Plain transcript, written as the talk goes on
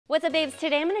What's up, babes?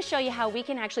 Today I'm going to show you how we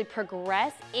can actually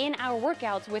progress in our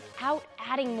workouts without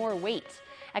adding more weight.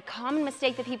 A common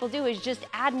mistake that people do is just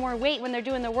add more weight when they're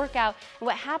doing their workout. And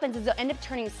what happens is they'll end up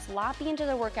turning sloppy into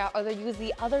their workout, or they'll use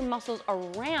the other muscles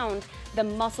around the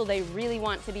muscle they really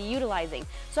want to be utilizing.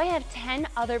 So I have 10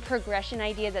 other progression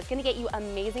ideas that's going to get you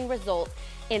amazing results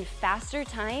in faster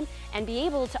time and be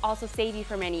able to also save you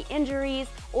from any injuries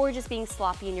or just being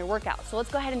sloppy in your workout. So let's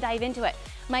go ahead and dive into it.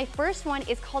 My first one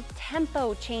is called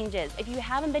tempo changes. If you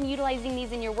haven't been utilizing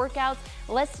these in your workouts,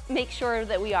 let's make sure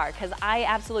that we are, because I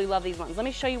absolutely love these ones. Let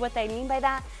me show you what I mean by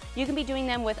that. You can be doing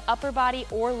them with upper body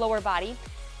or lower body.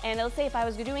 And let's say if I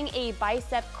was doing a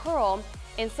bicep curl,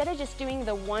 instead of just doing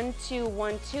the 1-2,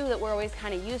 1-2 that we're always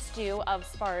kind of used to as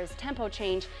far as tempo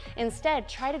change, instead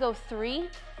try to go 3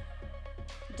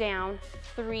 down,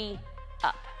 3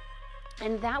 up.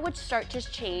 And that would start to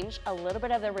change a little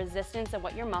bit of the resistance of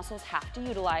what your muscles have to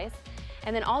utilize.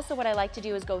 And then also what I like to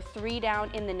do is go 3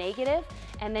 down in the negative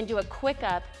and then do a quick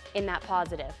up in that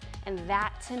positive. And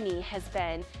that to me has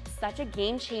been such a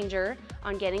game changer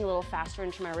on getting a little faster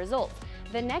into my results.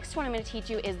 The next one I'm going to teach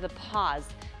you is the pause.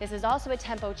 This is also a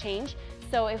tempo change.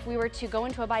 So if we were to go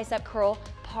into a bicep curl,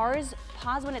 pause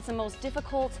when it's the most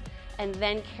difficult and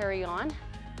then carry on,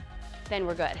 then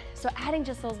we're good. So adding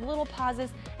just those little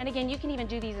pauses, and again, you can even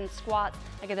do these in squats,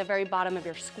 like at the very bottom of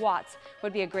your squats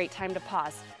would be a great time to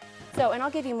pause. So, and I'll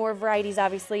give you more varieties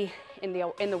obviously in the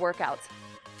workouts.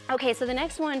 Okay, so the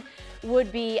next one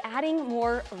would be adding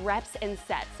more reps and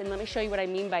sets, and let me show you what I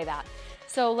mean by that.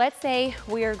 So let's say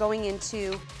we are going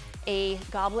into a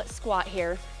goblet squat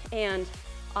here, and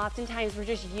oftentimes we're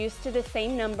just used to the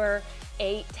same number,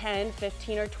 8, 10,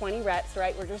 15, or 20 reps,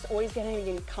 right? We're just always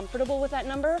getting comfortable with that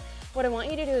number. What I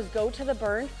want you to do is go to the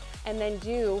burn and then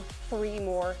do 3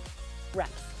 more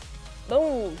reps.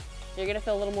 Boom! You're gonna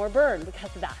feel a little more burn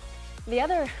because of that. The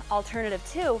other alternative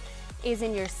too is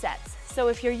in your sets. So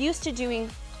if you're used to doing,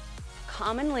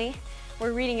 commonly,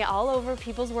 we're reading it all over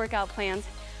people's workout plans,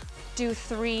 do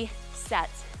 3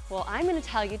 sets. Well, I'm gonna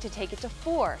tell you to take it to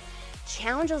 4.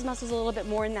 Challenge those muscles a little bit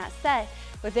more in that set,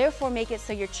 but therefore make it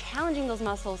so you're challenging those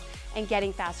muscles and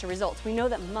getting faster results. We know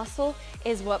that muscle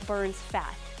is what burns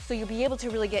fat, so you'll be able to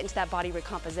really get into that body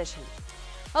recomposition.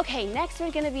 Okay, next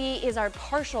we're gonna is our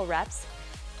partial reps.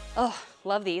 Oh,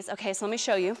 love these. Okay, so let me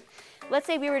show you. Let's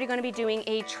say we were gonna be doing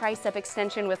a tricep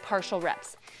extension with partial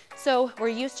reps. So we're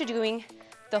used to doing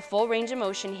the full range of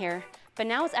motion here, but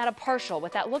now it's at a partial.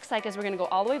 What that looks like is we're gonna go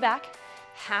all the way back,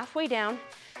 halfway down,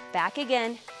 back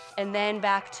again, and then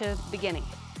back to beginning.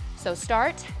 So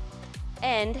start,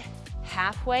 end,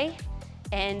 halfway,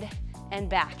 end, and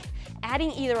back.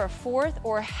 Adding either a 4th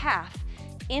or a half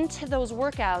into those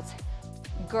workouts,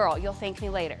 girl, you'll thank me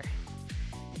later.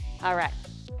 All right,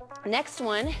 next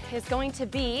one is going to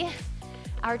be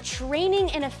our training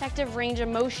and effective range of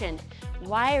motion.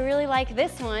 Why I really like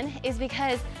this one is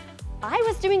because I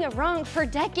was doing it wrong for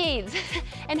decades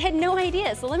and had no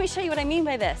idea. So let me show you what I mean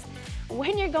by this.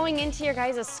 When you're going into your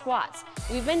guys' squats,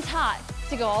 we've been taught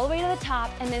to go all the way to the top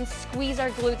and then squeeze our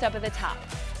glutes up at the top.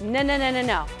 No, no, no, no,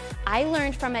 no. I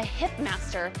learned from a hip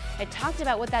master. It talked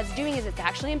about what that's doing is it's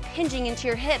actually impinging into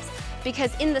your hips,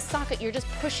 because in the socket, you're just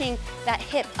pushing that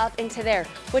hip up into there,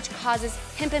 which causes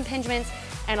hip impingements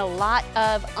and a lot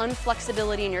of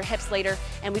unflexibility in your hips later,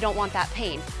 and we don't want that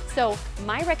pain. So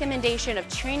my recommendation of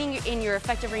training in your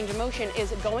effective range of motion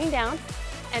is going down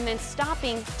and then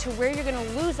stopping to where you're gonna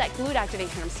lose that glute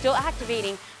activation. I'm still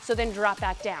activating, so then drop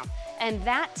back down. And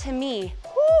that to me,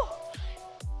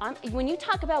 when you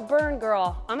talk about burn,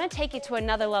 girl, I'm gonna take you to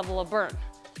another level of burn,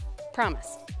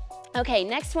 promise. Okay,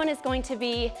 next one is going to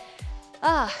be,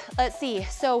 let's see,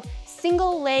 so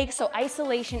single leg, so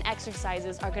isolation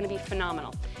exercises are gonna be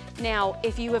phenomenal. Now,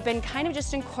 if you have been kind of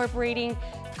just incorporating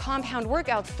compound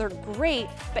workouts, they're great,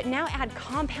 but now add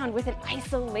compound with an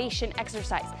isolation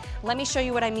exercise. Let me show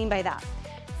you what I mean by that.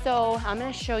 So I'm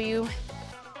gonna show you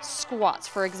squats,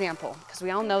 for example, because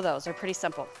we all know those are pretty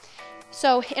simple.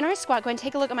 So in our squat, go ahead and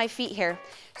take a look at my feet here.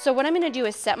 So what I'm gonna do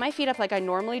is set my feet up like I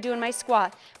normally do in my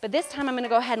squat, but this time I'm gonna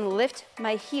go ahead and lift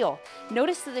my heel.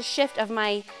 Notice that the shift of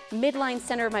my midline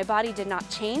center of my body did not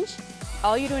change.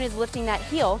 All you're doing is lifting that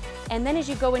heel, and then as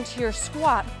you go into your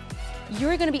squat,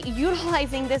 you're gonna be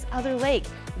utilizing this other leg.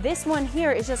 This one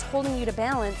here is just holding you to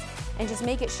balance and just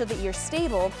make it so that you're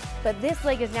stable, but this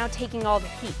leg is now taking all the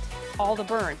heat, all the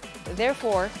burn.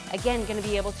 Therefore, again, gonna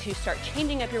be able to start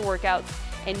changing up your workouts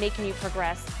and making you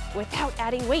progress without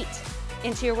adding weight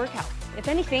into your workout. If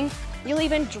anything, you'll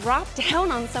even drop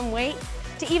down on some weight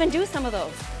to even do some of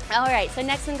those. All right, so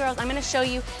next one, girls, I'm gonna show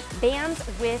you bands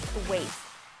with weights.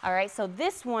 All right, so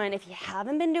this one, if you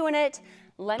haven't been doing it,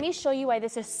 Let me show you why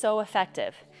this is so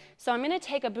effective. So I'm gonna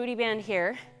take a booty band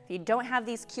here. If you don't have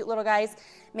these cute little guys,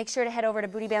 make sure to head over to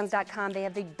bootybands.com. They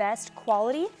have the best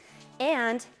quality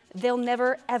and they'll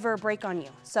never ever break on you.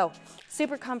 So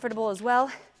super comfortable as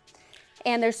well.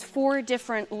 And there's 4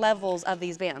 different levels of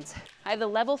these bands. I have the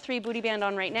level 3 booty band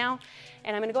on right now,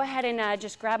 and I'm gonna go ahead and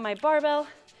just grab my barbell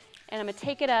and I'm gonna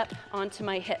take it up onto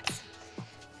my hips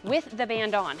with the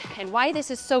band on. And why this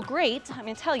is so great, I'm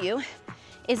gonna tell you,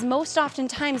 is most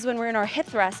oftentimes when we're in our hip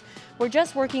thrust, we're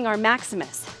just working our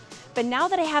maximus. But now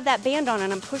that I have that band on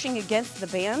and I'm pushing against the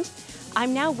band,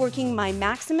 I'm now working my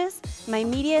maximus, my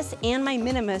medius, and my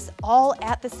minimus all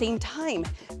at the same time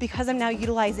because I'm now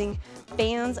utilizing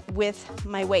bands with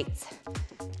my weights.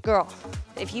 Girl,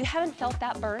 if you haven't felt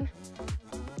that burn,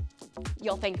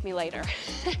 you'll thank me later.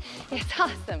 It's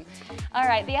awesome. All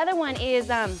right, the other one is,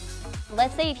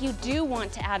 let's say if you do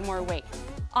want to add more weight.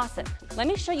 Awesome. Let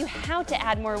me show you how to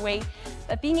add more weight,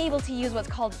 but being able to use what's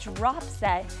called drop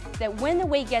set, that when the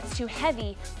weight gets too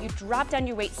heavy, you drop down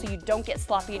your weight so you don't get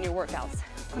sloppy in your workouts.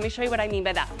 Let me show you what I mean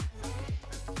by that.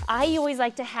 I always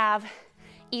like to have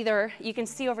either, you can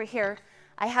see over here,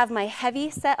 I have my heavy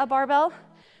set of barbell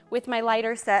with my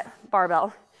lighter set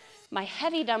barbell, my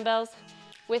heavy dumbbells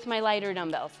with my lighter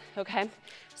dumbbells, okay?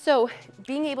 So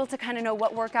being able to kind of know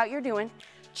what workout you're doing,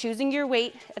 choosing your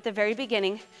weight at the very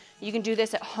beginning. You can do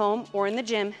this at home or in the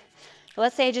gym.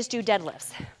 Let's say I just do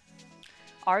deadlifts.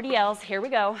 RDLs, here we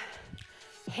go.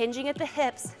 Hinging at the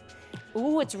hips.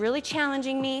 Ooh, it's really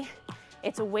challenging me.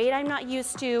 It's a weight I'm not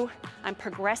used to. I'm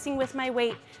progressing with my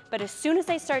weight, but as soon as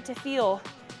I start to feel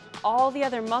all the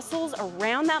other muscles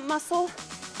around that muscle,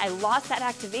 I lost that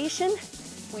activation.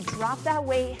 We drop that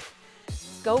weight,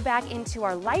 go back into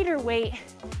our lighter weight,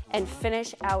 and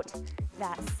finish out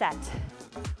that set.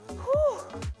 Whew.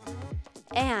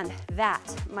 And that,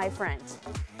 my friend,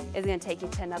 is gonna take you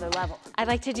to another level. I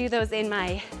like to do those in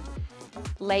my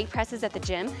leg presses at the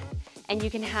gym, and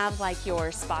you can have like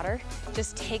your spotter,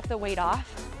 just take the weight off.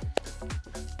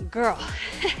 Girl,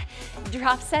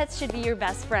 drop sets should be your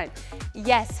best friend.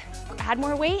 Yes, add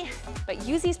more weight, but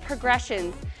use these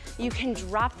progressions. You can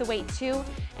drop the weight too,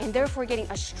 and therefore getting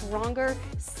a stronger,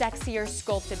 sexier,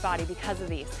 sculpted body because of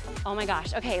these. Oh my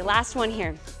gosh, okay, last one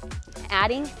here.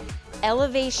 Adding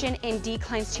elevation and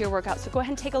declines to your workout. So go ahead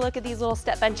and take a look at these little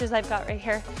step benches I've got right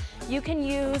here. You can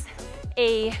use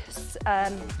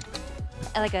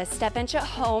like a step bench at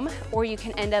home, or you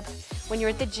can end up, when you're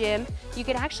at the gym, you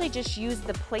could actually just use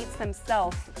the plates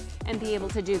themselves and be able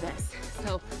to do this.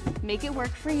 So make it work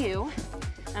for you.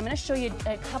 I'm gonna show you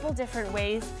a couple different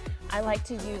ways I like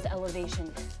to use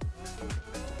elevation.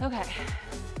 Okay.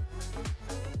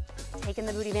 Taking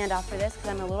the booty band off for this because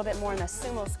I'm a little bit more in the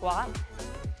sumo squat.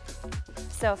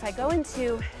 So if I go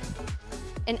into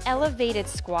an elevated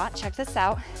squat, check this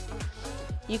out.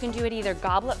 You can do it either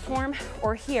goblet form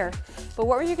or here. But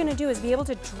what you're gonna do is be able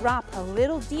to drop a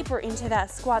little deeper into that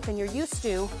squat than you're used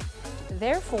to.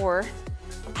 Therefore,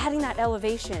 adding that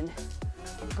elevation,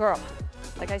 girl,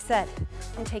 like I said,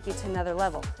 can take you to another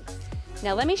level.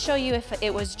 Now let me show you if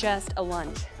it was just a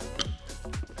lunge.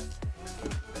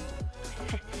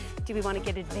 Do we want to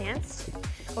get advanced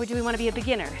or do we want to be a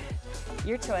beginner?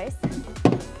 Your choice.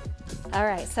 All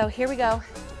right, so here we go.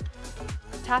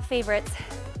 Top favorites.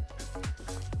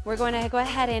 We're going to go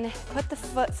ahead and put the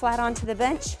foot flat onto the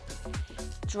bench,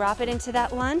 drop it into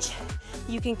that lunge.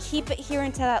 You can keep it here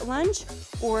into that lunge,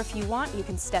 or if you want, you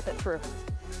can step it through.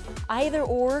 Either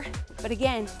or, but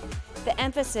again, the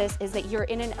emphasis is that you're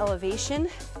in an elevation,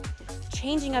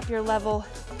 changing up your level.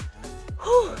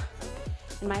 Whew,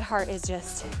 and my heart is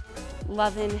just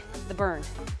loving the burn.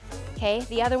 Okay,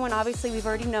 the other one obviously we've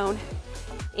already known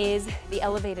is the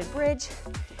elevated bridge.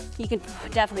 You can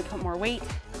definitely put more weight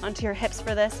onto your hips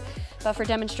for this, but for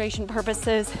demonstration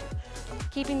purposes,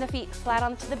 keeping the feet flat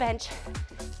onto the bench,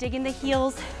 digging the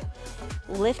heels,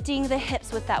 lifting the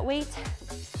hips with that weight,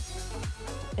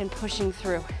 and pushing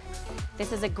through.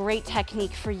 This is a great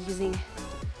technique for using,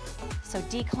 so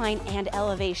decline and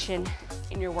elevation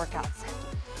in your workouts.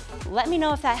 Let me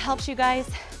know if that helps you guys.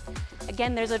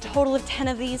 Again, there's a total of 10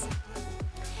 of these.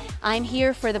 I'm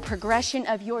here for the progression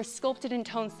of your sculpted and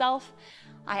toned self.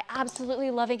 I absolutely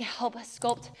loving help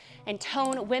sculpt and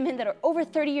tone women that are over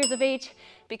 30 years of age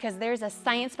because there's a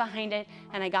science behind it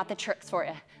and I got the tricks for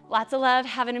you. Lots of love,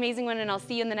 have an amazing one, and I'll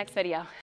see you in the next video.